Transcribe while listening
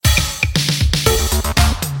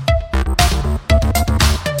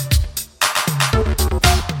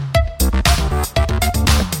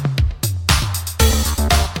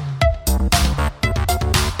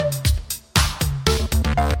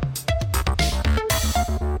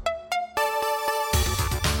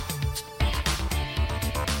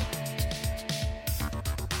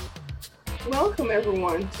welcome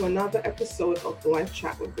everyone to another episode of the Life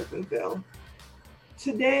Chat with Bill.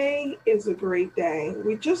 Today is a great day.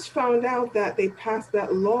 We just found out that they passed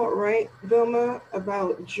that law, right, Vilma,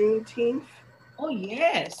 about Juneteenth? Oh,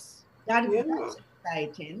 yes. Yeah, That's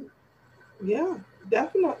exciting. yeah,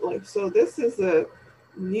 definitely. So this is a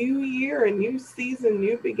new year, a new season,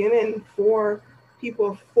 new beginning for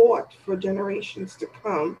people fought for generations to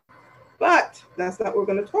come. But that's not what we're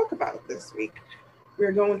going to talk about this week.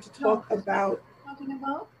 We're going to No, talk that's not what about we're talking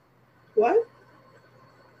about. what?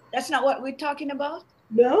 That's not what we're talking about.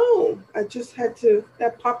 No, I just had to,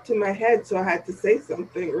 that popped in my head, so I had to say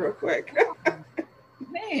something real quick. Oh,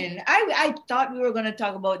 man, I thought we were going to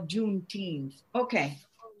talk about Juneteenth. Okay.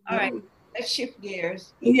 All right. No. Let's shift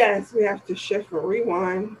gears. Yes, we have to shift or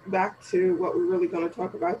rewind back to what we're really going to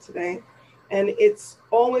talk about today. And it's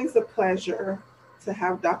always a pleasure to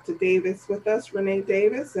have Dr. Davis with us, Renee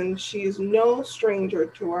Davis, and she's no stranger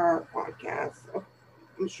to our podcast.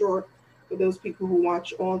 I'm sure for those people who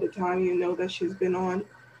watch all the time, you know that she's been on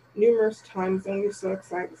numerous times, and we're so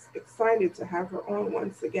excited to have her on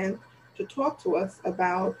once again to talk to us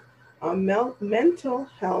about mental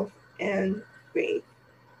health and faith.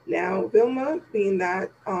 Now, Vilma, being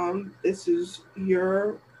that this is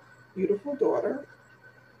your beautiful daughter,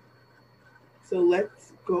 so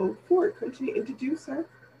let's go for it. Continue to introduce her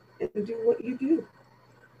and do what you do.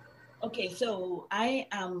 Okay, so I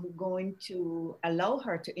am going to allow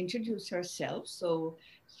her to introduce herself so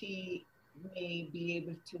she may be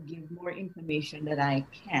able to give more information that I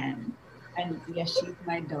can. And yes, she's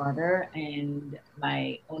my daughter and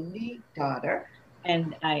my only daughter,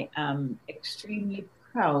 and I am extremely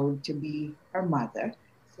proud to be her mother.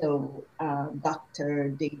 So, Dr.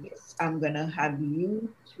 Davis, I'm going to have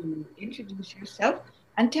you to introduce yourself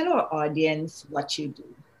and tell our audience what you do.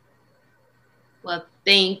 Well,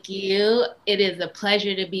 thank you. It is a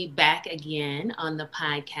pleasure to be back again on the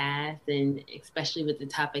podcast, and especially with the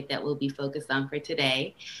topic that we'll be focused on for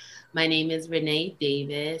today. My name is Renee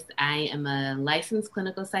Davis. I am a licensed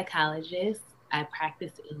clinical psychologist. I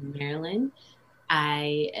practice in Maryland.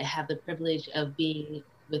 I have the privilege of being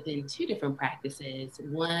within two different practices.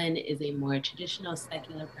 One is a more traditional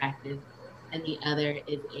secular practice, and the other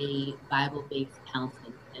is a Bible-based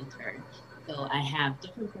counseling center. So I have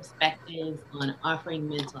different perspectives on offering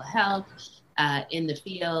mental health in the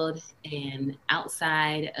field and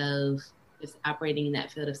outside of just operating in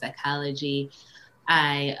that field of psychology.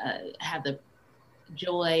 I have the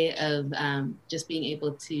joy of just being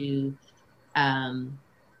able to um,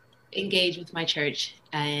 engage with my church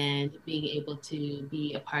and being able to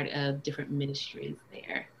be a part of different ministries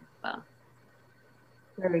there as well.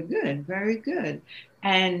 Very good, very good.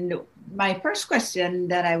 And my first question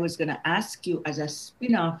that I was going to ask you as a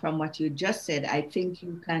spin-off from what you just said, I think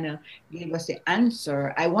you kind of gave us the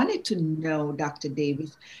answer. I wanted to know, Dr.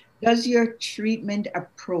 Davis, does your treatment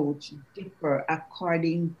approach differ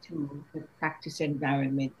according to the practice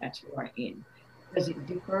environment that you are in? Does it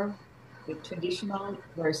differ, the traditional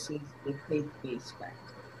versus the faith-based practice?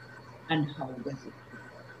 And how does it differ?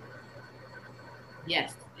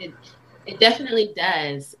 Yes, it definitely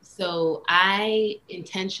does. So I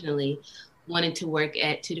intentionally wanted to work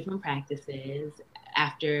at two different practices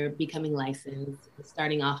after becoming licensed,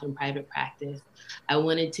 starting off in private practice. I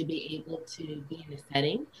wanted to be able to be in a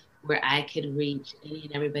setting where I could reach any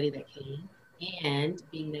and everybody that came. And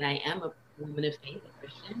being that I am a woman of faith, a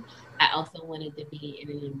Christian, I also wanted to be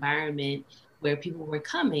in an environment where people were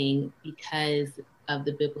coming because of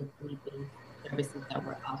the biblically based services that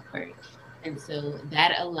were offered. And so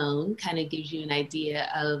that alone kind of gives you an idea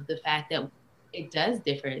of the fact that it does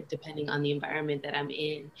differ depending on the environment that I'm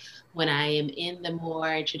in. When I am in the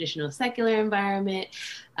more traditional secular environment,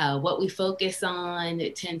 what we focus on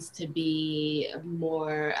it tends to be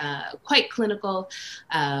more quite clinical.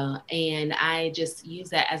 And I just use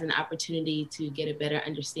that as an opportunity to get a better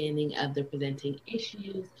understanding of the presenting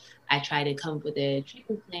issues. I try to come up with a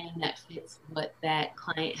treatment plan that fits what that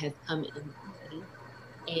client has come in seeking,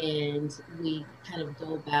 and we kind of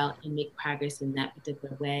go about and make progress in that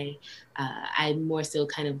particular way. I more so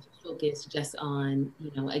kind of focus just on,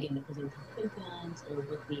 again, the presenting symptoms or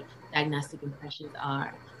what the diagnostic impressions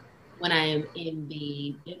are. When I am in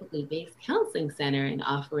the biblically based counseling center and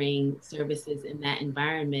offering services in that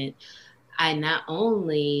environment, I not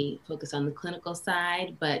only focus on the clinical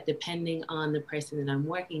side, but depending on the person that I'm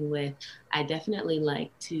working with, I definitely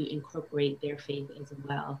like to incorporate their faith as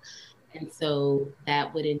well. And so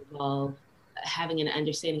that would involve having an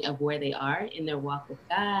understanding of where they are in their walk with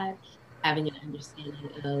God, having an understanding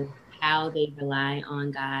of how they rely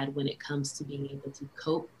on God when it comes to being able to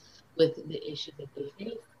cope with the issues that they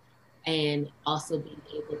face, and also being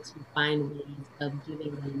able to find ways of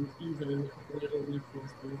giving them even greater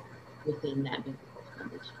resources within that biblical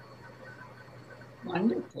foundation.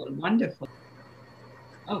 Wonderful, wonderful.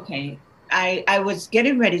 Okay. I was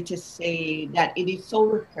getting ready to say that it is so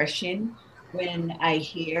refreshing when I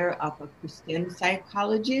hear of a Christian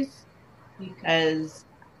psychologist, because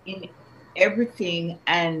in everything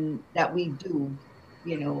and that we do,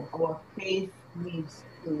 our faith needs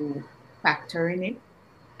to factor in it.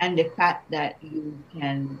 And the fact that you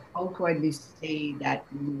can outwardly say that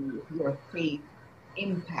your faith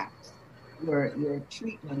impacts your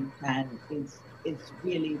treatment plan is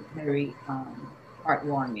really very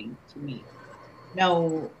heartwarming to me.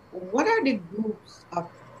 Now, what are the groups of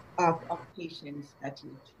patients that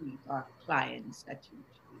you treat or clients that you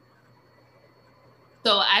treat?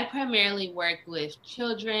 So I primarily work with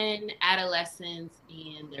children, adolescents,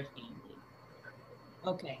 and their families.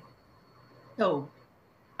 Okay. So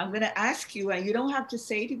I'm going to ask you, and you don't have to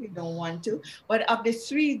say it if you don't want to, but of the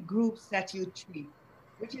three groups that you treat,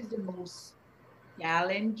 which is the most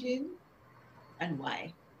challenging and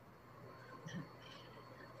why?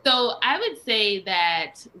 So I would say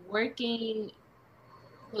that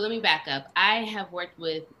so let me back up. I have worked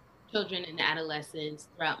with children and adolescents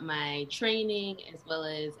throughout my training as well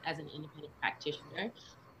as an independent practitioner.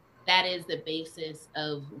 That is the basis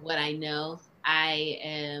of what I know. I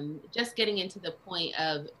am just getting into the point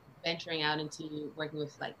of venturing out into working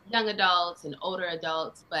with like young adults and older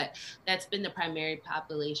adults, but that's been the primary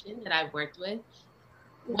population that I've worked with.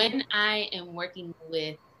 When I am working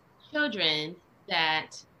with children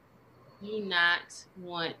that do not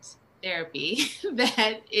want therapy,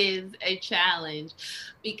 that is a challenge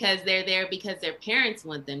because they're there because their parents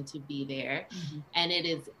want them to be there. Mm-hmm. And it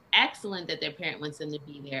is excellent that their parent wants them to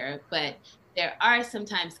be there. But there are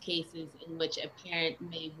sometimes cases in which a parent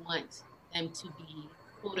may want them to be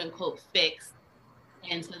quote unquote fixed.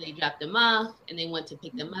 And so they drop them off and they want to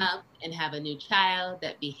pick them up and have a new child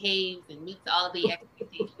that behaves and meets all the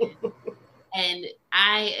expectations. And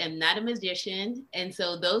I am not a magician. And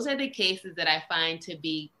so those are the cases that I find to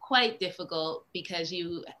be quite difficult because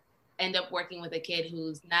you end up working with a kid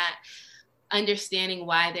who's not understanding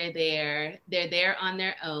why they're there. They're there on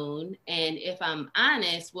their own. And if I'm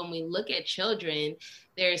honest, when we look at children,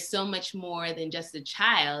 there's so much more than just a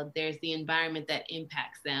child. There's the environment that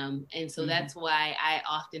impacts them. And so that's why I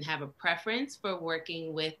often have a preference for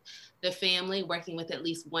working with the family, working with at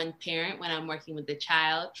least one parent when I'm working with the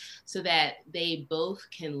child, so that they both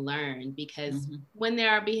can learn. Because when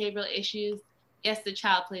there are behavioral issues, yes, the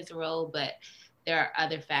child plays a role, but there are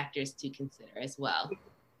other factors to consider as well.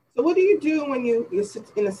 So what do you do when you're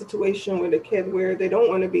in a situation with a kid where they don't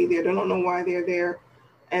want to be there, they don't know why they're there,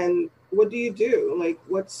 and what do you do? Like,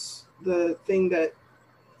 what's the thing that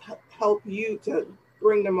help you to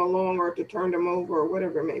bring them along or to turn them over or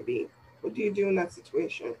whatever it may be? What do you do in that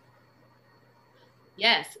situation?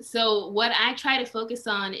 Yes. So what I try to focus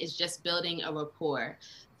on is just building a rapport.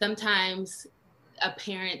 Sometimes a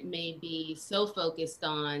parent may be so focused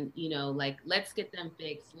on, like, let's get them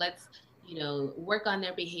fixed. Let's, work on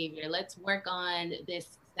their behavior. Let's work on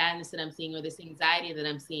this sadness that I'm seeing or this anxiety that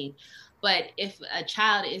I'm seeing. But if a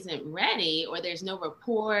child isn't ready or there's no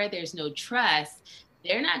rapport, there's no trust,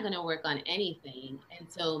 they're not going to work on anything. And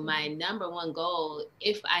so my number one goal,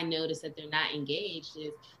 if I notice that they're not engaged,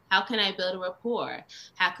 is how can I build a rapport?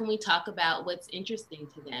 How can we talk about what's interesting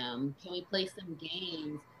to them? Can we play some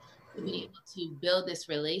games to be able to build this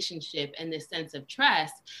relationship and this sense of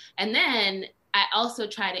trust? And then I also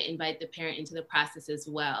try to invite the parent into the process as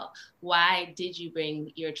well. Why did you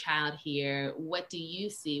bring your child here? What do you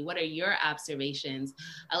see? What are your observations?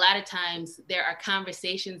 A lot of times there are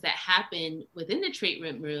conversations that happen within the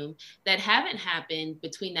treatment room that haven't happened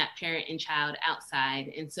between that parent and child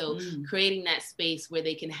outside. And so creating that space where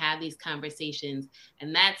they can have these conversations,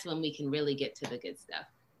 and that's when we can really get to the good stuff.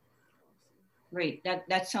 Great.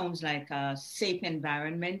 That sounds like a safe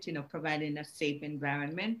environment, providing a safe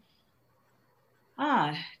environment.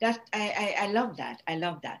 That I love that. I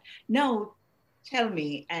love that. Now, tell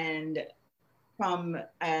me, and from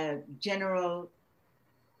a general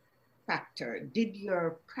factor, did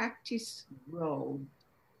your practice grow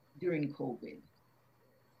during COVID?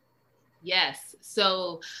 Yes.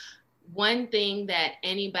 So one thing that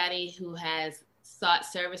anybody who has sought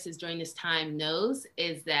services during this time knows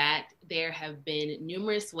is that there have been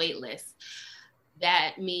numerous wait lists.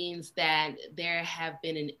 That means that there have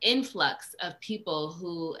been an influx of people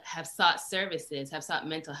who have sought services, have sought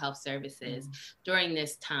mental health services during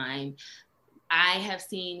this time. I have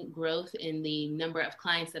seen growth in the number of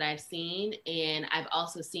clients that I've seen, and I've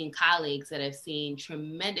also seen colleagues that have seen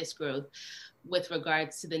tremendous growth with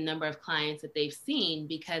regards to the number of clients that they've seen,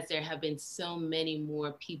 because there have been so many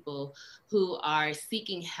more people who are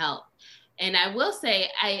seeking help. And I will say,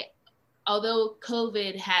 although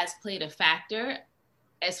COVID has played a factor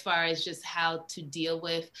as far as just how to deal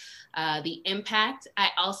with the impact,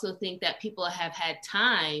 I also think that people have had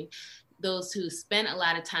time, those who spent a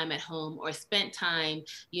lot of time at home or spent time,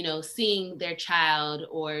 seeing their child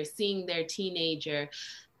or seeing their teenager,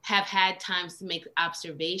 have had times to make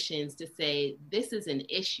observations to say, this is an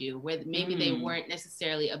issue where maybe they weren't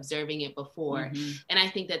necessarily observing it before. And I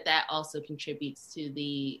think that that also contributes to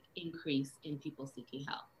the increase in people seeking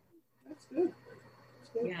help. That's good.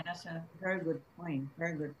 Yeah, that's a very good point.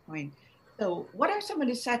 Very good point. So what are some of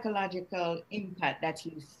the psychological impact that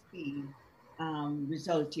you see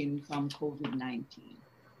resulting from COVID-19?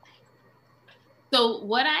 So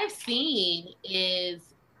what I've seen is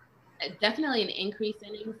definitely an increase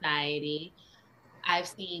in anxiety. I've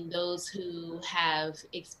seen those who have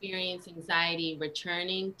experienced anxiety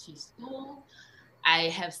returning to school. I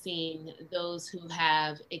have seen those who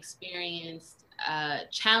have experienced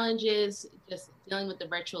challenges just dealing with the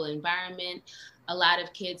virtual environment. A lot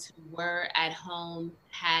of kids who were at home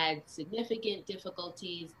had significant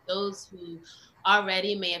difficulties. Those who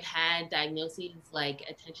already may have had diagnoses like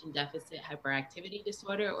attention deficit hyperactivity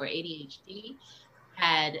disorder or ADHD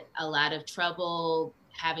had a lot of trouble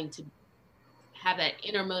having to have that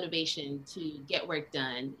inner motivation to get work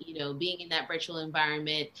done. Being in that virtual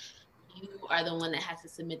environment, you are the one that has to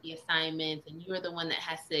submit the assignments, and you're the one that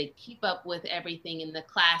has to keep up with everything in the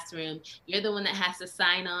classroom. You're the one that has to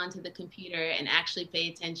sign on to the computer and actually pay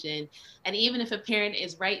attention. And even if a parent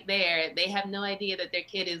is right there, they have no idea that their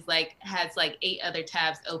kid has 8 other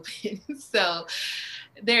tabs open. So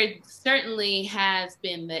there certainly has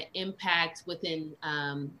been the impact within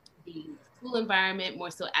the school environment, more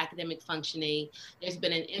so academic functioning. There's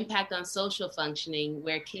been an impact on social functioning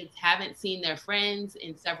where kids haven't seen their friends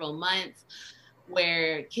in several months,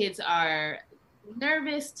 where kids are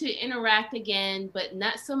nervous to interact again, but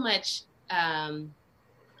not so much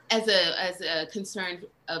as a concern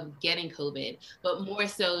of getting COVID, but more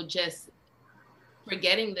so just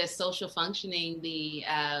forgetting the social functioning, the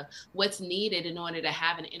what's needed in order to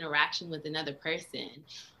have an interaction with another person.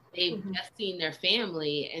 They've just seen their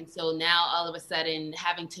family. And so now all of a sudden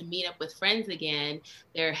having to meet up with friends again,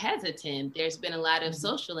 they're hesitant. There's been a lot of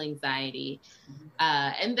social anxiety.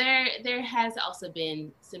 And there has also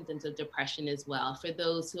been symptoms of depression as well for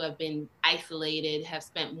those who have been isolated, have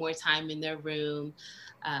spent more time in their room.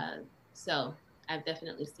 So I've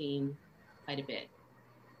definitely seen quite a bit.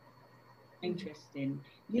 Interesting.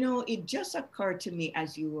 It just occurred to me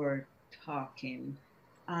as you were talking.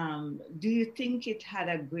 Do you think it had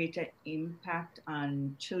a greater impact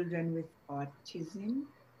on children with autism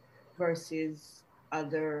versus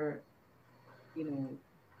other,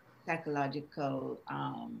 psychological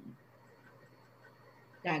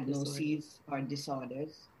diagnoses or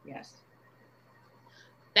disorders? Yes.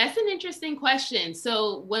 That's an interesting question.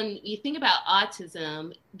 So when you think about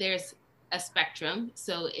autism, there's a spectrum.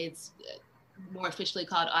 So it's more officially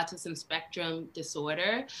called autism spectrum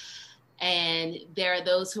disorder. And there are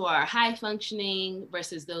those who are high functioning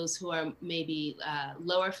versus those who are maybe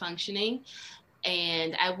lower functioning.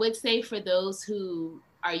 And I would say for those who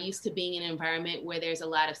are used to being in an environment where there's a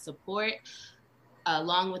lot of support,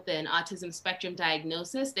 along with an autism spectrum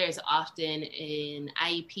diagnosis, there's often an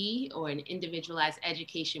IEP or an individualized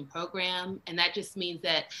education program. And that just means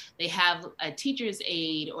that they have a teacher's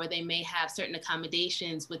aide, or they may have certain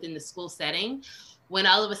accommodations within the school setting. When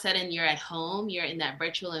all of a sudden you're at home, you're in that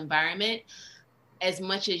virtual environment, as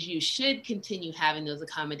much as you should continue having those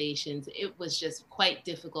accommodations, it was just quite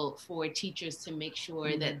difficult for teachers to make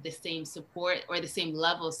sure that the same support or the same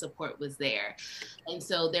level of support was there. And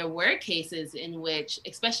so there were cases in which,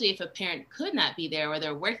 especially if a parent could not be there or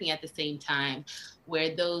they're working at the same time,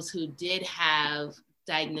 where those who did have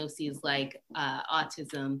diagnoses like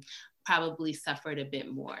autism probably suffered a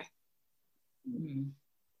bit more.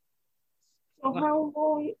 So how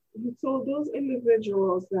long, so those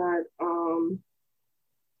individuals that,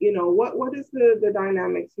 what is the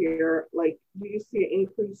dynamics here? Like, do you see an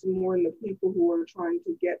increase more in the people who are trying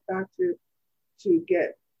to get back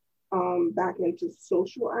back into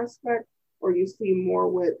social aspect, or you see more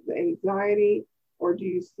with the anxiety, or do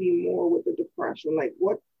you see more with the depression? Like,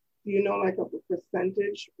 what, do you know, like a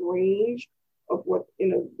percentage range of what,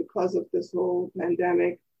 because of this whole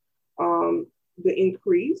pandemic, the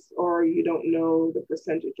increase, or you don't know the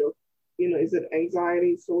percentage of, is it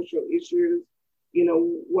anxiety, social issues,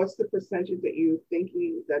 what's the percentage that you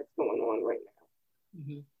thinking that's going on right now?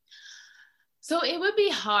 Mm-hmm. So it would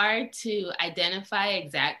be hard to identify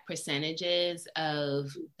exact percentages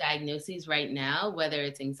of diagnoses right now, whether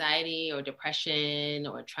it's anxiety or depression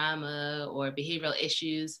or trauma or behavioral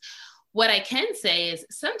issues. What I can say is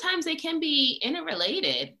sometimes they can be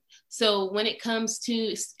interrelated. So when it comes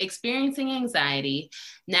to experiencing anxiety,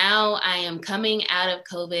 now I am coming out of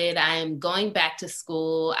COVID, I am going back to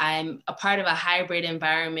school, I'm a part of a hybrid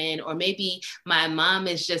environment, or maybe my mom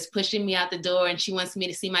is just pushing me out the door and she wants me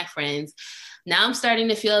to see my friends. Now I'm starting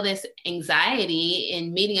to feel this anxiety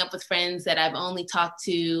in meeting up with friends that I've only talked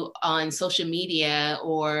to on social media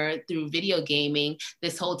or through video gaming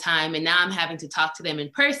this whole time. And now I'm having to talk to them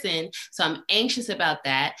in person. So I'm anxious about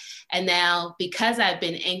that. And now because I've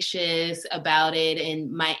been anxious about it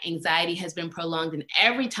and my anxiety has been prolonged, and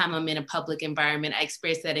every time I'm in a public environment, I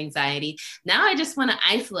experience that anxiety. Now I just want to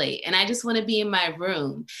isolate and I just want to be in my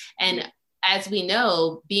room. And as we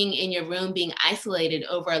know, being in your room, being isolated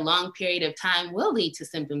over a long period of time will lead to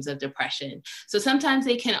symptoms of depression. So sometimes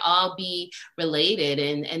they can all be related,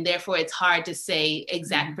 and therefore it's hard to say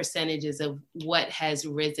exact percentages of what has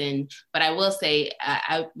risen. But I will say,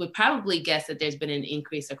 I would probably guess that there's been an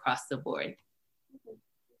increase across the board.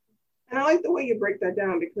 And I like the way you break that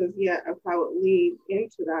down, because of how it leads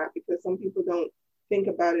into that, because some people don't think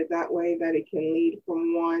about it that way, that it can lead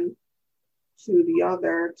from one to the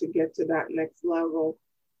other to get to that next level.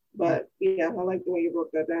 But I like the way you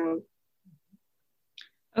broke that down.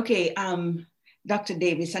 Okay, Dr.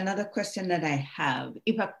 Davis, another question that I have: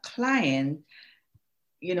 if a client,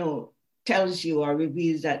 tells you or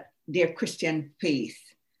reveals that their Christian faith,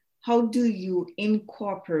 how do you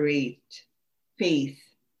incorporate faith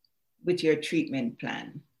with your treatment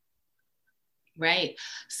plan? Right.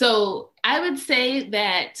 So I would say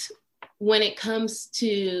that when it comes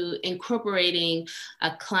to incorporating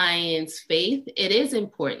a client's faith, it is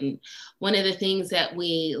important. One of the things that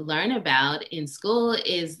we learn about in school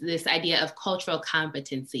is this idea of cultural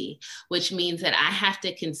competency, which means that I have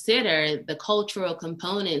to consider the cultural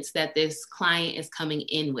components that this client is coming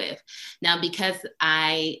in with. Now, because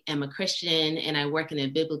I am a Christian and I work in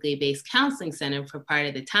a biblically based counseling center for part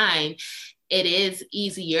of the time, it is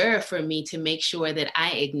easier for me to make sure that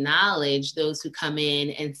I acknowledge those who come in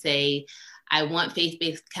and say, I want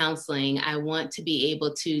faith-based counseling. I want to be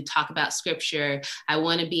able to talk about scripture. I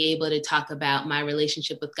want to be able to talk about my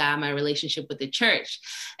relationship with God, my relationship with the church.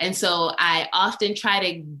 And so I often try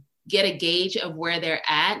to get a gauge of where they're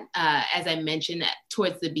at. As I mentioned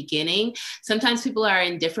towards the beginning, sometimes people are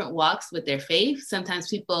in different walks with their faith. Sometimes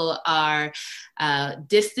people are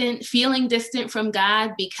feeling distant from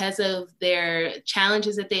God because of their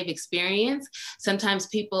challenges that they've experienced. Sometimes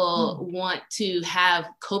people want to have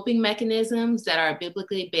coping mechanisms that are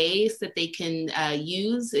biblically based that they can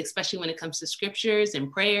use, especially when it comes to scriptures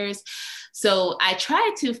and prayers. So I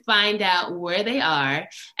try to find out where they are,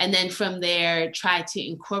 and then from there, try to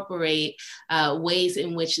incorporate ways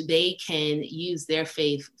in which they can use their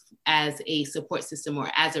faith as a support system or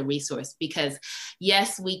as a resource. Because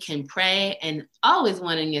yes, we can pray, and always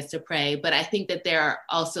wanting us to pray, but I think that there are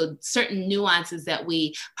also certain nuances that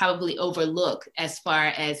we probably overlook as far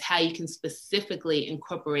as how you can specifically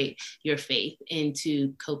incorporate your faith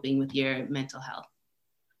into coping with your mental health.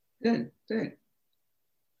 Good.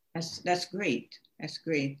 That's great. That's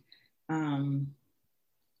great.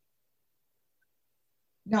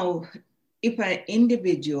 Now, if an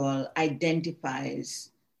individual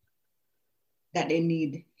identifies that they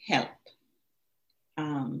need help,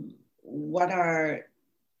 what are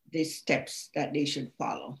the steps that they should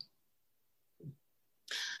follow?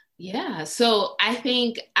 Yeah, so I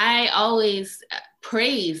think I always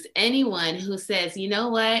praise anyone who says, you know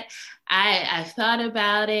what, I've thought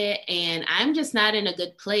about it and I'm just not in a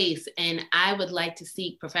good place and I would like to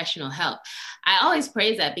seek professional help. I always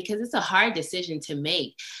praise that because it's a hard decision to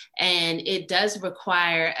make. And it does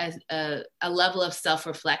require a level of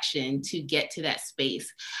self-reflection to get to that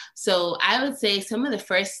space. So I would say some of the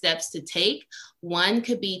first steps to take, one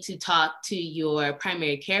could be to talk to your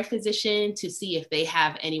primary care physician to see if they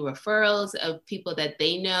have any referrals of people that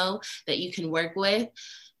they know that you can work with.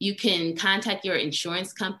 You can contact your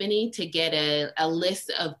insurance company to get a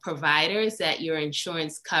list of providers that your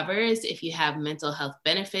insurance covers if you have mental health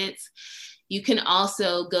benefits. You can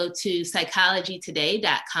also go to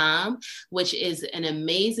psychologytoday.com, which is an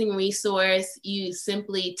amazing resource. You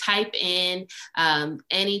simply type in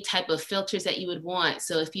any type of filters that you would want.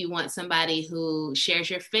 So if you want somebody who shares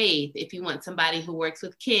your faith, if you want somebody who works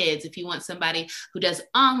with kids, if you want somebody who does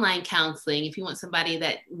online counseling, if you want somebody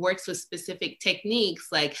that works with specific techniques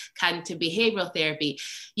like cognitive behavioral therapy,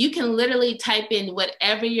 you can literally type in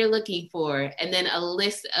whatever you're looking for, and then a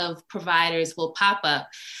list of providers will pop up.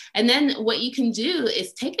 And then what you can do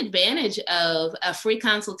is take advantage of a free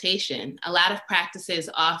consultation. A lot of practices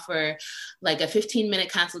offer like a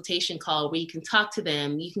 15-minute consultation call where you can talk to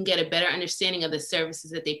them. You can get a better understanding of the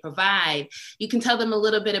services that they provide. You can tell them a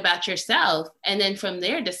little bit about yourself, and then from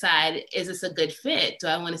there decide, is this a good fit? Do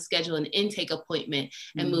I want to schedule an intake appointment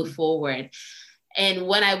and move forward? And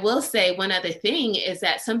what I will say, one other thing is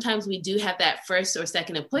that sometimes we do have that first or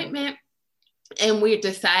second appointment and we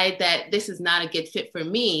decide that this is not a good fit for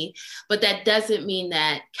me, but that doesn't mean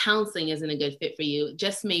that counseling isn't a good fit for you. It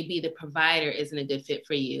just maybe the provider isn't a good fit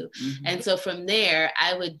for you. And so from there,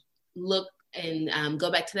 I would look and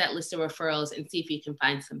go back to that list of referrals and see if you can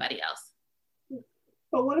find somebody else.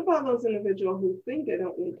 But what about those individuals who think they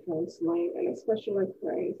don't need counseling, and especially like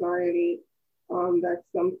for anxiety? That's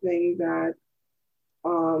something that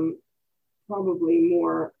probably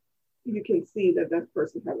more, you can see that that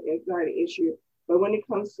person has an anxiety issue. But when it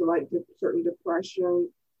comes to like certain depression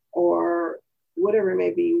or whatever it may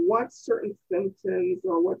be, what certain symptoms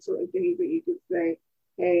or what certain things that you could say,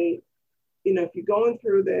 hey, you know, if you're going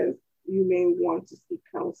through this, you may want to seek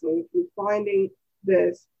counseling. If you're finding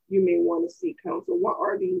this, you may want to seek counsel. What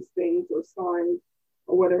are these things or signs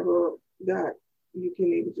or whatever that you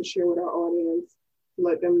can able to share with our audience to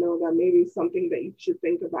let them know that maybe something that you should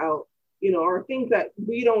think about, you know, or things that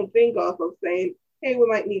we don't think of saying, hey, we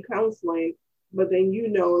might need counseling, but then, you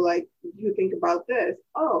know, like you think about this,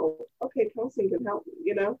 oh, okay, counseling can help me,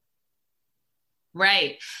 you know?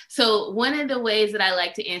 Right. So one of the ways that I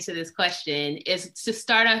like to answer this question is to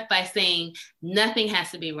start off by saying nothing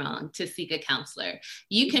has to be wrong to seek a counselor.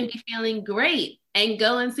 You can be feeling great and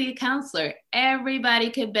go and see a counselor. Everybody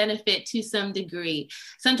could benefit to some degree.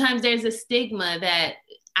 Sometimes there's a stigma that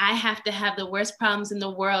I have to have the worst problems in the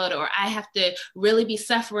world, or I have to really be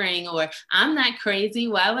suffering, or I'm not crazy.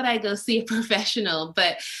 Why would I go see a professional?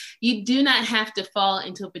 But you do not have to fall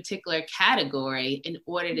into a particular category in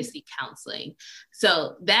order to seek counseling.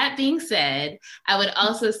 So that being said, I would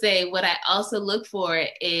also say what I also look for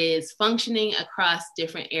is functioning across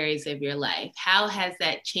different areas of your life. How has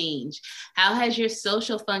that changed? How has your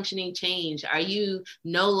social functioning changed? Are you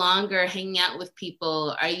no longer hanging out with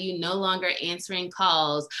people? Are you no longer answering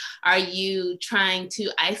calls? Are you trying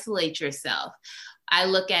to isolate yourself? I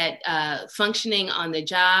look at functioning on the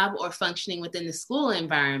job or functioning within the school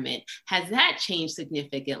environment. Has that changed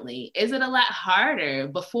significantly? Is it a lot harder?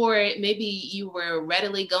 Before, maybe you were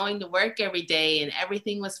readily going to work every day and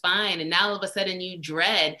everything was fine, and now all of a sudden you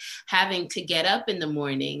dread having to get up in the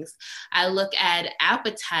mornings. I look at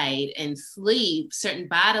appetite and sleep, certain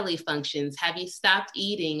bodily functions. Have you stopped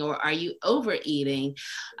eating, or are you overeating?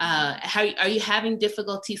 Are you having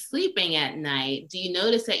difficulty sleeping at night? Do you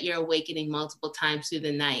notice that you're awakening multiple times through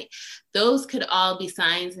the night? Those could all be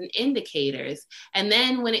signs and indicators. And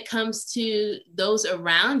then when it comes to those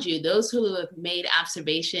around you, those who have made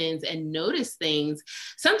observations and noticed things,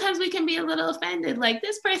 sometimes we can be a little offended. Like,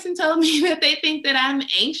 this person told me that they think that I'm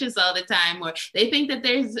anxious all the time, or they think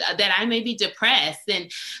that I may be depressed.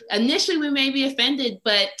 And initially we may be offended,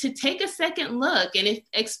 but to take a second look, and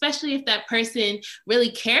especially if that person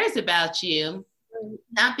really cares about you,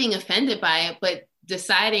 not being offended by it, but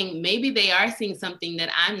deciding maybe they are seeing something that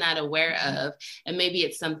I'm not aware of, and maybe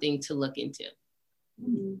it's something to look into.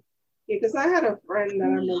 Yeah, because I had a friend that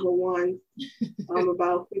I remember once,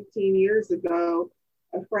 about 15 years ago,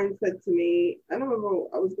 a friend said to me, I don't remember,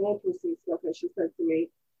 I was going through some stuff, and she said to me,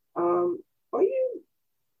 are you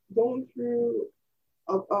going through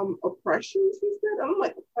oppression? She said, I'm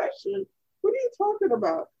like, oppression? What are you talking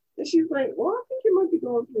about? And she's like, well, I think you might be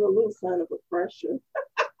going through a little sign of oppression.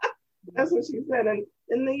 That's what she said. And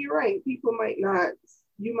then you're right. People might not,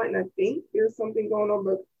 you might not think there's something going on,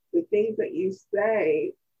 but the things that you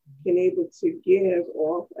say can able to give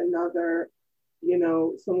off another, you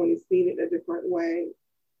know, someone is seeing it a different way.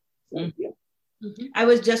 So, yeah. Mm-hmm. I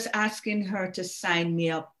was just asking her to sign me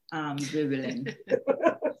up, Vivian.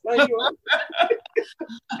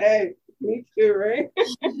 Hey, me too, right?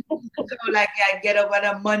 So like I get up on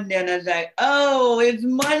a Monday and I was like, oh, it's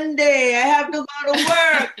Monday. I have to go to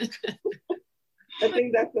work. I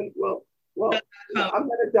think that's well, I'm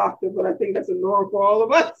not a doctor, but I think that's a norm for all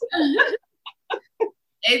of us.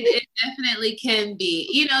 It definitely can be.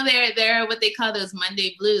 You know, there are what they call those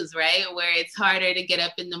Monday blues, right? Where it's harder to get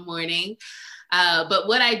up in the morning. But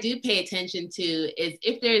what I do pay attention to is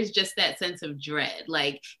if there's just that sense of dread,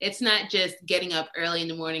 like it's not just getting up early in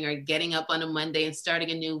the morning or getting up on a Monday and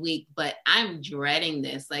starting a new week, but I'm dreading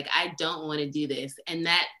this. Like, I don't want to do this. And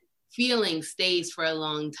that feeling stays for a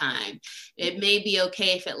long time. It may be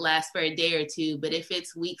okay if it lasts for a day or two, but if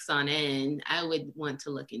it's weeks on end, I would want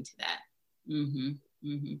to look into that. Mm-hmm.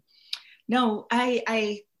 Mm-hmm. No,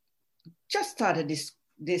 I just thought of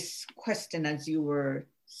this question as you were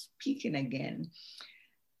speaking again.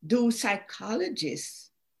 Do psychologists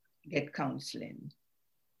get counseling?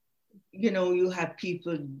 You know, you have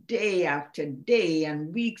people day after day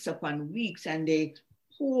and weeks upon weeks, and they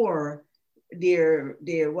pour their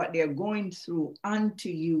what they're going through onto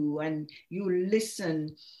you, and you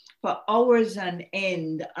listen for hours on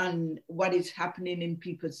end on what is happening in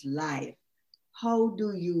people's life. How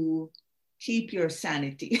do you keep your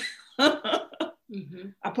sanity? Mm-hmm.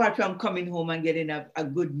 Apart from coming home and getting a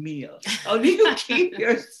good meal, how do you keep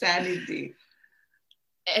your sanity?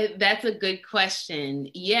 That's a good question.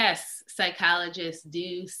 Yes, psychologists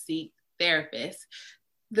do seek therapists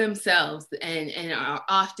themselves and are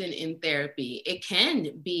often in therapy. It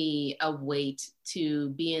can be a weight to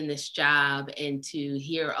be in this job and to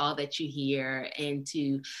hear all that you hear and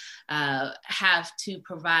to have to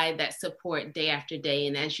provide that support day after day.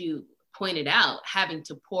 And as you pointed out, having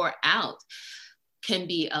to pour out can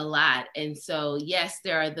be a lot. And so, yes,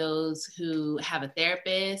 there are those who have a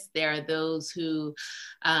therapist. There are those who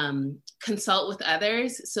consult with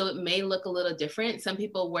others. So it may look a little different. Some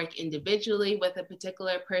people work individually with a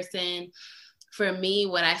particular person. For me,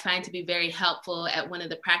 what I find to be very helpful at one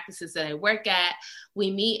of the practices that I work at,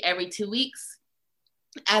 we meet every 2 weeks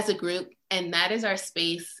as a group, and that is our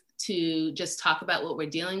space to just talk about what we're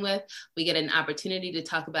dealing with. We get an opportunity to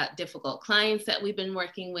talk about difficult clients that we've been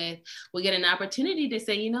working with. We get an opportunity to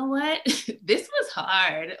say, you know what, this was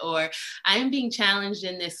hard, or I'm being challenged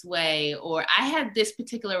in this way, or I had this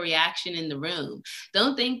particular reaction in the room.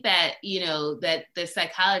 Don't think that, you know, that the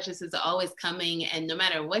psychologist is always coming and no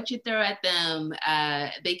matter what you throw at them,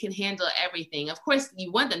 they can handle everything. Of course,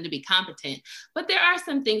 you want them to be competent, but there are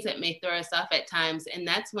some things that may throw us off at times. And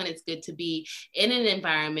that's when it's good to be in an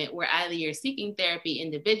environment where either you're seeking therapy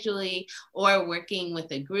individually or working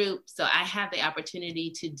with a group. So I have the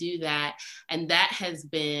opportunity to do that. And that has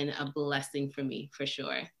been a blessing for me, for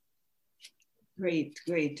sure. Great,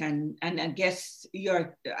 great. And I guess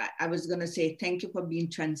I was going to say, thank you for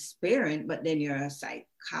being transparent, but then you're a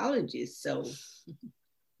psychologist. So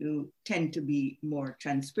you tend to be more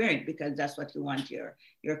transparent because that's what you want your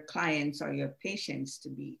clients or your patients to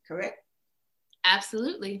be, correct?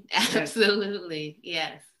 Absolutely. Absolutely.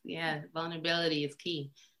 Yes. Yeah. Vulnerability is key.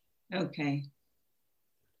 Okay.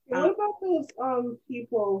 And what about those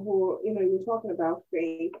people who, you know, you're talking about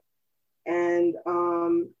faith, and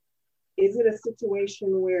is it a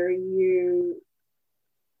situation where you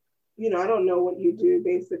know, I don't know what you do,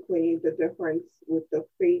 basically the difference with the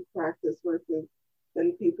faith practice versus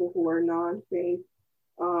then people who are non-faith,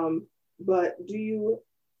 but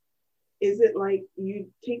is it like you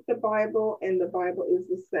take the Bible and the Bible is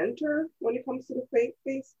the center when it comes to the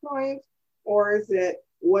faith-based clients? Or is it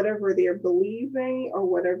whatever they're believing or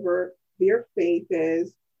whatever their faith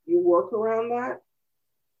is, you work around that?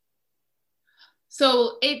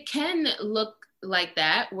 So it can look like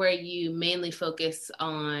that, where you mainly focus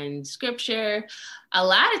on scripture. A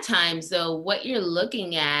lot of times, though, what you're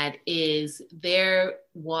looking at is their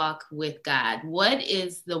walk with God. What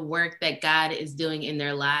is the work that God is doing in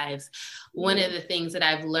their lives? One of the things that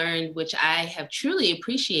I've learned, which I have truly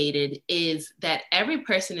appreciated, is that every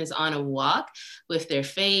person is on a walk with their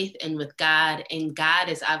faith and with God, and God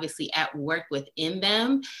is obviously at work within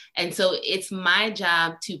them. And so it's my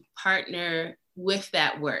job to partner with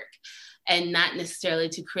that work, and not necessarily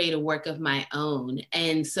to create a work of my own.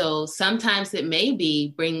 And so sometimes it may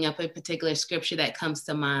be bringing up a particular scripture that comes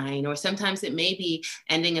to mind, or sometimes it may be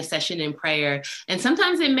ending a session in prayer. And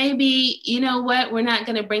sometimes it may be, you know what, we're not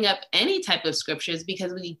going to bring up any type of scriptures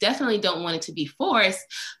because we definitely don't want it to be forced,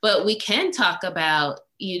 but we can talk about,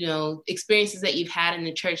 you know, experiences that you've had in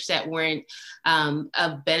the church that weren't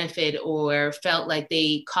of benefit or felt like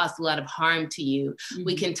they caused a lot of harm to you. Mm-hmm.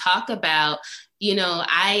 We can talk about, you know,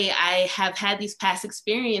 I have had these past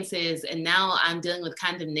experiences and now I'm dealing with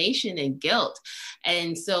condemnation and guilt.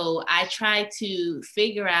 And so I try to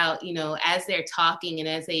figure out, you know, as they're talking and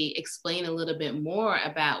as they explain a little bit more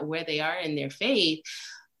about where they are in their faith,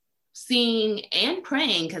 seeing and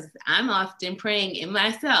praying, because I'm often praying in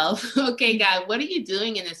myself, okay, God, what are you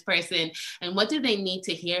doing in this person? And what do they need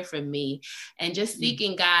to hear from me? And just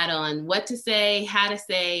seeking God on what to say, how to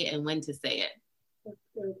say, and when to say it. That's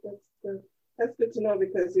good. That's good. That's good to know,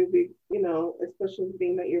 because you'll be, especially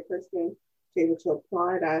being that you're Christian, to be able to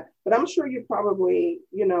apply that. But I'm sure you probably,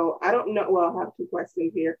 I don't know. Well, I have two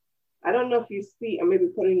questions here. I don't know if you see, I may be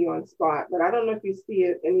putting you on spot, but I don't know if you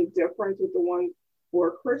see any difference with the ones who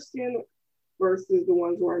are Christian versus the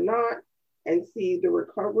ones who are not, and see the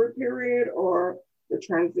recovery period or the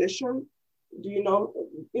transition. Do you know,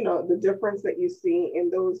 the difference that you see in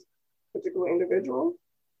those particular individuals?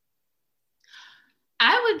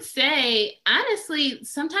 I would say, honestly,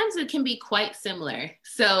 sometimes it can be quite similar.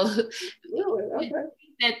 So really? Okay.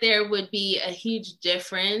 That there would be a huge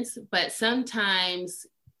difference, but sometimes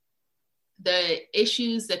the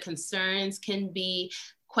issues, the concerns can be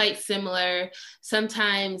quite similar.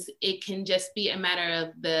 Sometimes it can just be a matter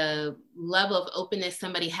of the level of openness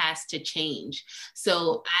somebody has to change.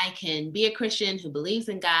 So I can be a Christian who believes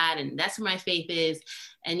in God, and that's where my faith is,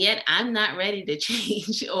 and yet I'm not ready to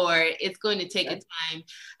change, or it's going to take a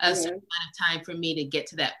certain amount of time for me to get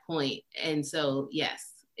to that point. And so,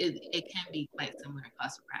 yes, it can be quite similar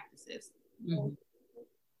across the practices. Mm-hmm.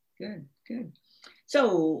 Good.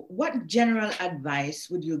 So what general advice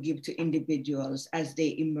would you give to individuals as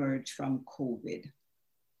they emerge from COVID?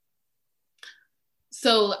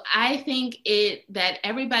 So I think that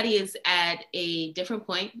everybody is at a different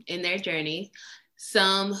point in their journey.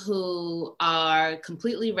 Some who are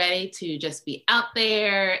completely ready to just be out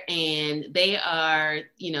there, and they are,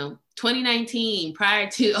 2019 prior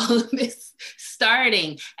to all of this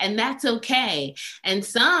starting, and that's okay. And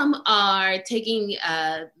some are taking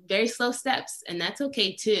very slow steps, and that's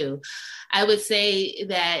okay too. I would say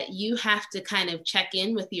that you have to kind of check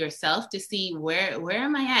in with yourself to see where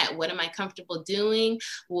am I at? What am I comfortable doing?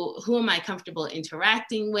 Who am I comfortable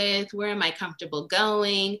interacting with? Where am I comfortable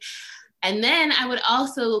going? And then I would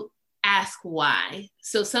also ask why.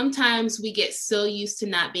 So sometimes we get so used to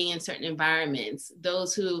not being in certain environments.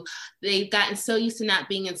 Those who they've gotten so used to not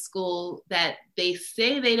being in school that they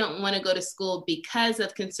say they don't want to go to school because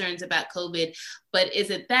of concerns about COVID. But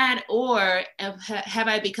is it that, or have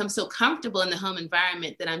I become so comfortable in the home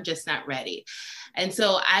environment that I'm just not ready? And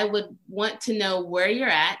so I would want to know where you're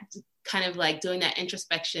at, kind of like doing that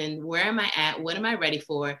introspection. Where am I at? What am I ready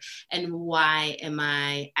for? And why am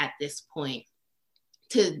I at this point?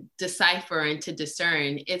 To decipher and to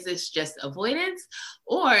discern, is this just avoidance,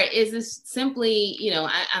 or is this simply,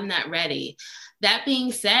 I'm not ready? That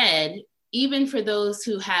being said, even for those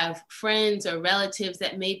who have friends or relatives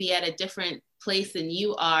that may be at a different place than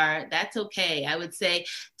you are, that's okay. I would say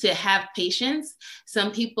to have patience.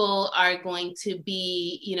 Some people are going to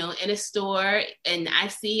be, in a store, and I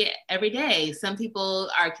see it every day. Some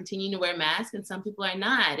people are continuing to wear masks and some people are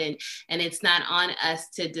not. And it's not on us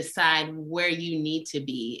to decide where you need to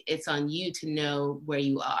be. It's on you to know where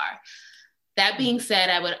you are. That being said,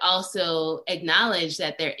 I would also acknowledge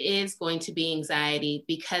that there is going to be anxiety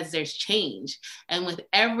because there's change. And with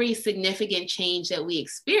every significant change that we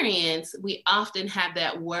experience, we often have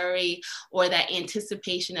that worry or that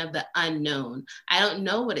anticipation of the unknown. I don't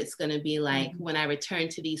know what it's going to be like when I return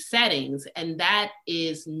to these settings. And that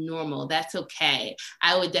is normal. That's okay.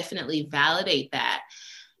 I would definitely validate that.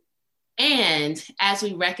 And as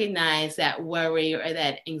we recognize that worry or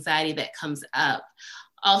that anxiety that comes up,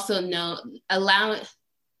 also not allowing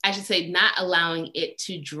it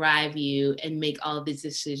to drive you and make all these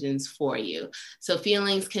decisions for you. So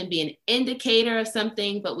feelings can be an indicator of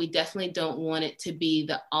something, but we definitely don't want it to be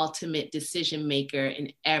the ultimate decision maker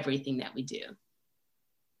in everything that we do.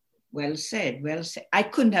 Well said. I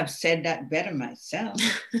couldn't have said that better myself.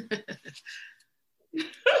 Do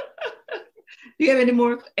you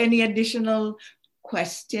have any additional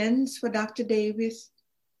questions for Dr. Davis?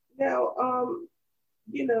 Now,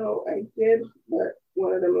 I did, but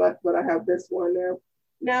one of them left, but I have this one now.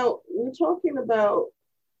 Now, we're talking about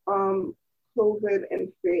COVID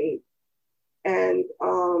and faith, and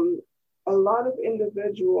a lot of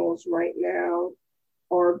individuals right now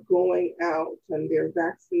are going out and they're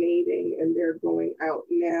vaccinating and they're going out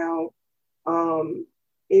now.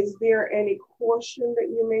 Is there any caution that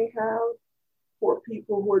you may have for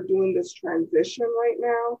people who are doing this transition right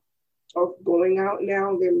now of going out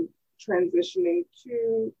now? They're transitioning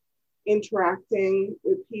to interacting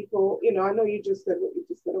with people. I know you just said what you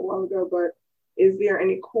just said a while ago, but is there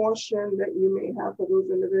any caution that you may have for those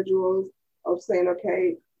individuals of saying,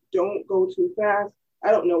 okay, don't go too fast? I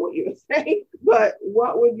don't know what you would say, but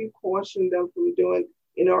what would you caution them from doing,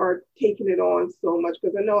 or taking it on so much?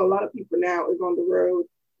 Because I know a lot of people now is on the road,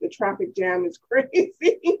 the traffic jam is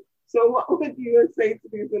crazy. So what would you say to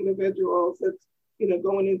these individuals that's,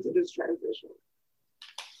 going into this transition?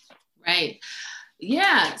 Right.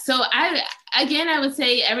 Yeah. So I would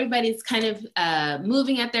say everybody's kind of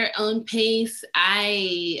moving at their own pace.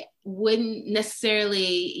 I wouldn't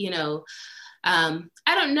necessarily,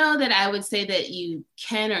 I don't know that I would say that you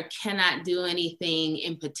can or cannot do anything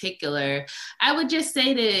in particular. I would just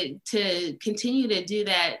say to continue to do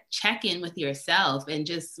that check-in with yourself and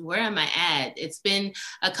just, where am I at? It's been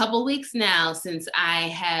a couple weeks now since I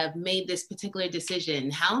have made this particular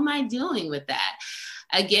decision. How am I doing with that?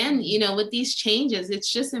 Again, with these changes,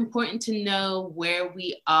 it's just important to know where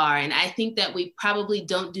we are. And I think that we probably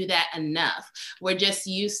don't do that enough. We're just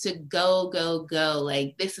used to go, go, go.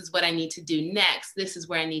 Like, this is what I need to do next. This is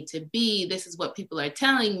where I need to be. This is what people are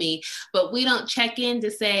telling me. But we don't check in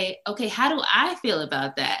to say, okay, how do I feel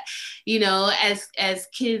about that? As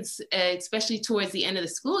kids, especially towards the end of the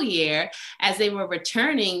school year, as they were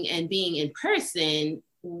returning and being in person,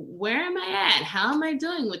 where am I at? How am I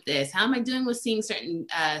doing with this? How am I doing with seeing certain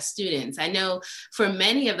students? I know for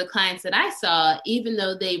many of the clients that I saw, even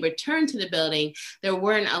though they returned to the building, there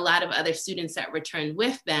weren't a lot of other students that returned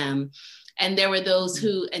with them. And there were those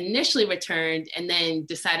who initially returned and then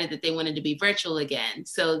decided that they wanted to be virtual again.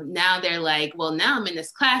 So now they're like, well, now I'm in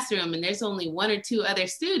this classroom and there's only one or two other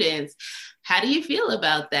students. How do you feel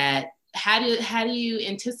about that? How do you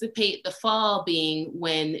anticipate the fall being,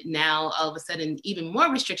 when now all of a sudden even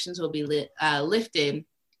more restrictions will be lifted,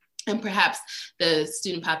 and perhaps the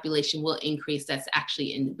student population will increase that's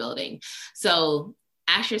actually in the building? So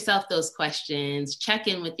ask yourself those questions, check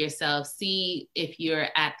in with yourself, see if you're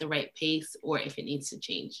at the right pace or if it needs to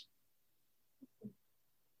change.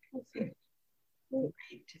 Okay. So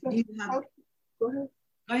Go ahead.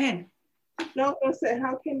 Go ahead. No, I was going to say,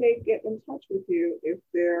 how can they get in touch with you if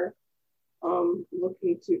they're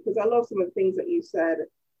looking to, because I love some of the things that you said,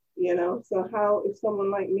 so how, if someone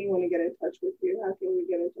like me want to get in touch with you, how can we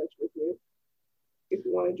get in touch with you if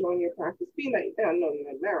you want to join your practice? Being that, I know you're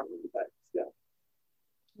in Maryland, but still.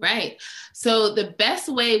 Right. So the best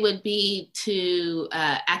way would be to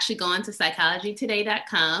actually go on to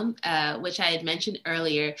psychologytoday.com, which I had mentioned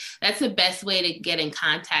earlier. That's the best way to get in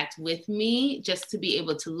contact with me, just to be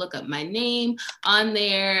able to look up my name on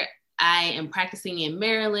there. I am practicing in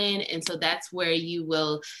Maryland, and so that's where you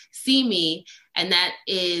will see me. And that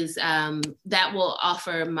is that will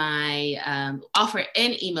offer offer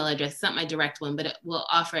an email address. It's not my direct one, but it will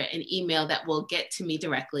offer an email that will get to me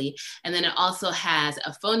directly. And then it also has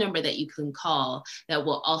a phone number that you can call that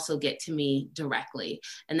will also get to me directly.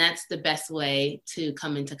 And that's the best way to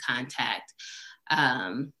come into contact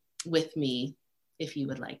with me if you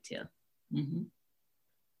would like to. Mm-hmm.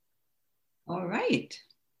 All right.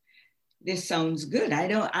 This sounds good. I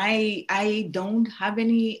don't have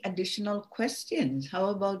any additional questions. How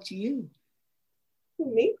about you?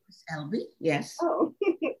 Me? Elby? Yes. Oh,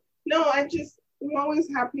 no, I'm always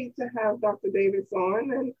happy to have Dr. Davis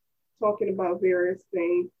on and talking about various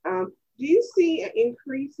things. Do you see an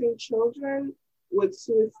increase in children with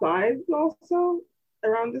suicides also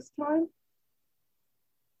around this time?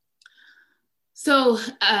 So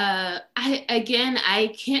I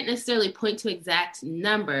can't necessarily point to exact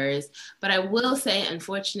numbers, but I will say,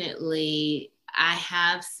 unfortunately, I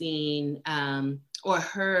have seen or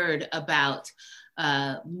heard about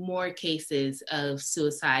more cases of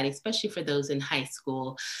suicide, especially for those in high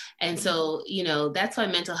school. And so, that's why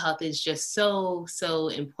mental health is just so, so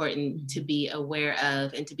important to be aware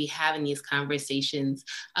of and to be having these conversations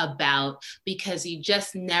about, because you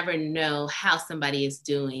just never know how somebody is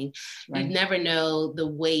doing. Right. You never know the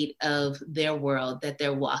weight of their world that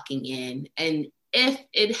they're walking in. And if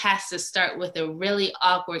it has to start with a really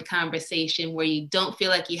awkward conversation where you don't feel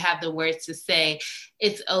like you have the words to say,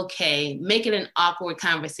 it's okay. Make it an awkward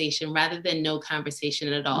conversation rather than no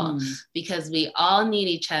conversation at all, because we all need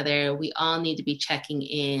each other. We all need to be checking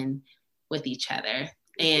in with each other.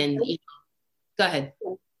 And go ahead.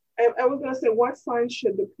 I was going to say, what signs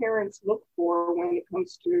should the parents look for when it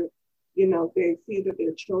comes to, they see that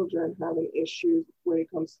their children having issues when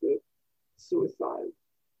it comes to suicide?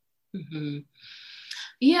 Mm-hmm.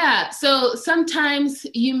 Yeah, so sometimes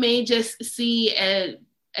you may just see a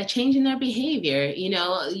change in their behavior.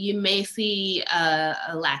 You may see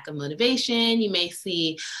a lack of motivation. You may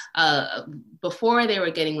see before they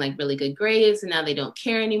were getting like really good grades and now they don't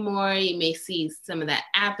care anymore. You may see some of that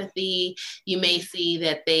apathy. You may see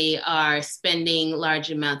that they are spending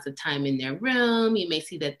large amounts of time in their room. You may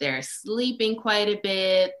see that they're sleeping quite a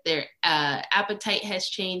bit. Their appetite has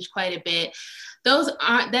changed quite a bit.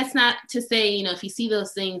 That's not to say, if you see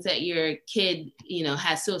those things that your kid,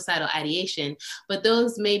 has suicidal ideation, but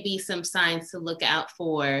those may be some signs to look out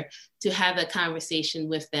for, to have a conversation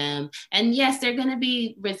with them. And yes, they're going to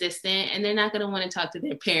be resistant and they're not going to want to talk to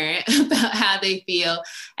their parent about how they feel.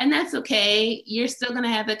 And that's okay. You're still going to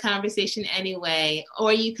have the conversation anyway.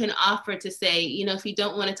 Or you can offer to say, if you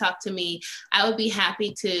don't want to talk to me, I would be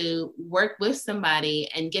happy to work with somebody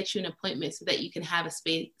and get you an appointment so that you can have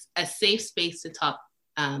a safe space to talk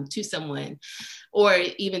to someone, or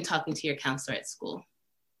even talking to your counselor at school.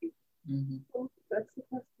 Mm-hmm. That's the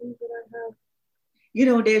question that I have.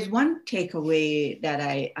 There's one takeaway that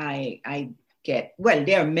I get. Well,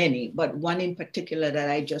 there are many, but one in particular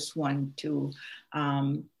that I just want to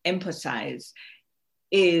emphasize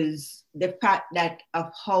is the fact that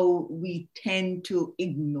of how we tend to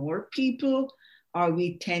ignore people, or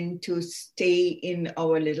we tend to stay in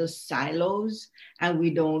our little silos and we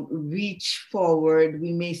don't reach forward.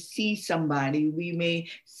 We may see somebody, we may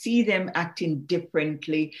see them acting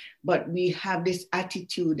differently, but we have this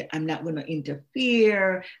attitude, I'm not going to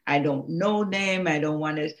interfere, I don't know them, I don't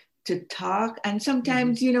want to talk. And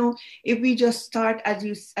sometimes, if we just start, as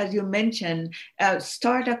you mentioned,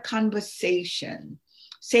 start a conversation,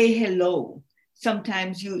 say hello.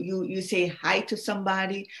 Sometimes you say hi to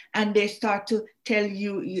somebody and they start to tell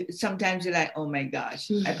you, sometimes you're like, oh my gosh,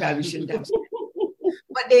 I probably shouldn't have said it.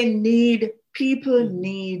 But people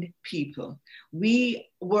need people. We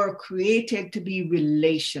were created to be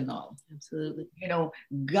relational. Absolutely.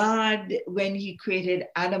 God, when he created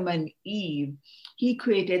Adam and Eve, he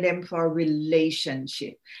created them for a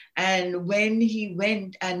relationship. And when he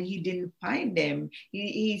went and he didn't find them,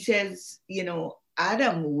 he says,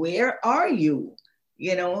 Adam, where are you?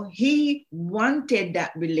 He wanted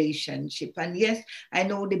that relationship. And yes, I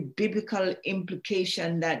know the biblical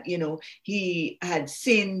implication that, he had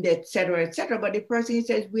sinned, etc., but the person, he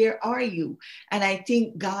says, where are you? And I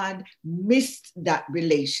think God missed that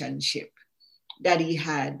relationship that he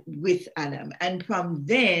had with Adam. And from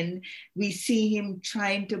then we see him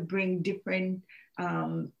trying to bring different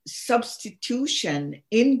substitution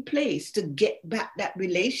in place to get back that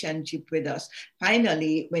relationship with us.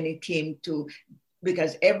 Finally, when it came to,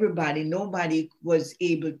 because nobody was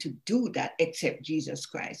able to do that except Jesus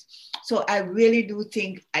Christ. So I really do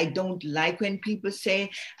think, I don't like when people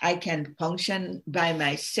say I can function by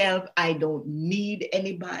myself, I don't need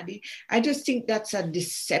anybody. I just think that's a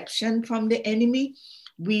deception from the enemy.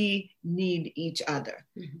 We need each other.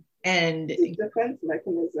 Mm-hmm. And it's a defense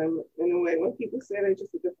mechanism in a way. When people say they're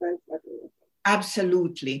just a defense mechanism.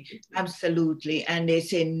 Absolutely. And they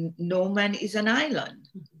say no man is an island.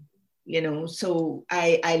 Mm-hmm. So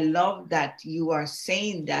I love that you are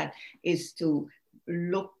saying that, is to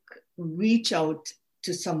reach out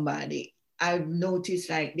to somebody. I've noticed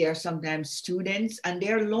like there are sometimes students and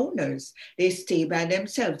they're loners. They stay by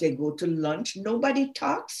themselves. They go to lunch. Nobody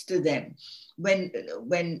talks to them. When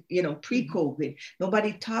pre-COVID,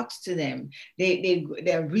 nobody talks to them.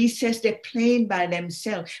 They're recessed, they're playing by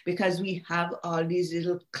themselves because we have all these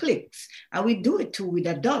little cliques, and we do it too with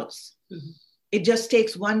adults. Mm-hmm. It just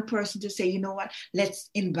takes one person to say, you know what, let's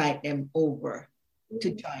invite them over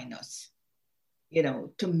to join us,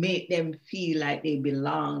 to make them feel like they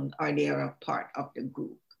belong or they are a part of the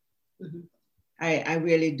group. Mm-hmm. I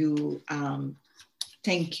really do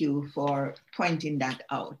thank you for pointing that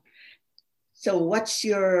out. So what's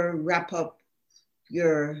your wrap up,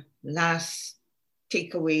 your last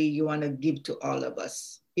takeaway you want to give to all of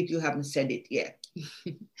us, if you haven't said it yet?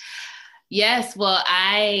 Yes, well,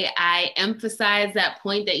 I emphasize that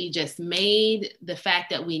point that you just made, the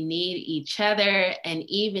fact that we need each other. And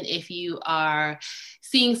even if you are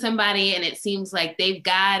seeing somebody and it seems like they've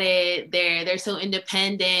got it, they're so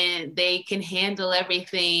independent, they can handle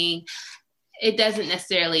everything, it doesn't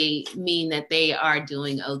necessarily mean that they are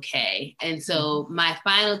doing okay. And so my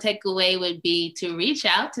final takeaway would be to reach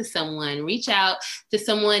out to someone,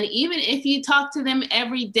 even if you talk to them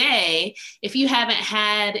every day. If you haven't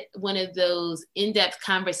had one of those in-depth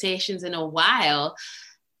conversations in a while,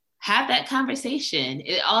 have that conversation.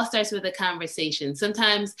 It all starts with a conversation.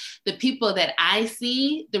 Sometimes the people that I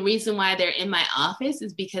see, the reason why they're in my office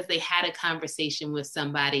is because they had a conversation with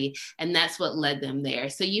somebody, and that's what led them there.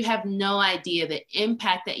 So you have no idea the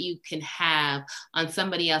impact that you can have on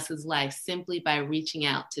somebody else's life simply by reaching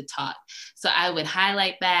out to talk. So I would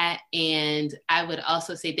highlight that. And I would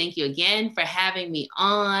also say thank you again for having me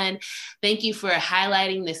on. Thank you for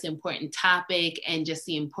highlighting this important topic and just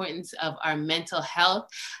the importance of our mental health.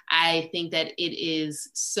 I think that it is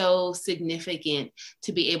so significant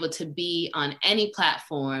to be able to be on any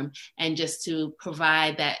platform and just to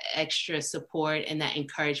provide that extra support and that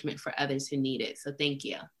encouragement for others who need it. So thank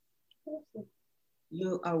you.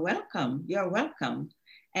 You are welcome. You're welcome.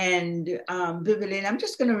 And Vivian, I'm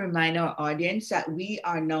just going to remind our audience that we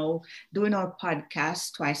are now doing our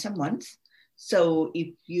podcast twice a month. So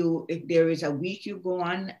if there is a week you go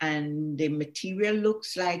on and the material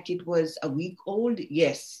looks like it was a week old,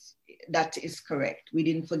 yes, that is correct. We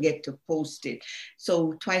didn't forget to post it.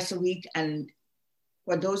 So twice a week. And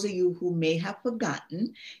for those of you who may have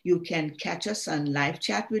forgotten, you can catch us on Live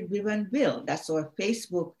Chat with Viv and Bill. That's our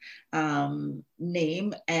Facebook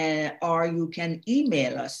name. Or you can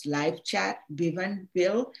email us,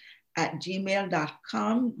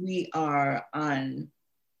 livechatvivanbill@gmail.com.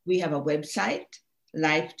 We have a website,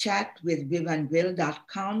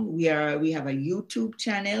 livechatwithvivanbill.com. We have a YouTube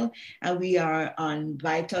channel, and we are on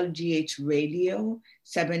Vital GH Radio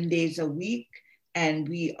 7 days a week. And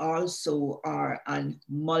we also are on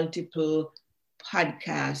multiple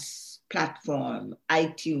podcast platforms,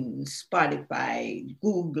 iTunes, Spotify,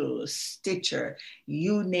 Google, Stitcher,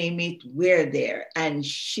 you name it, we're there. And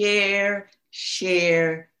share,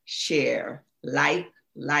 like.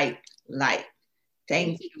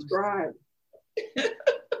 Thank you. Subscribe.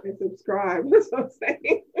 And subscribe. That's what I'm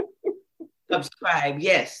saying. Subscribe.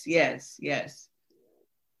 Yes.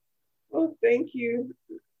 Well, thank you,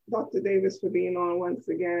 Dr. Davis, for being on once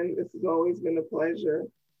again. This has always been a pleasure.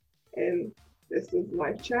 And this is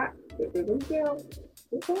Live Chat with Viv and Bill.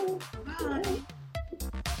 Goodbye. Bye.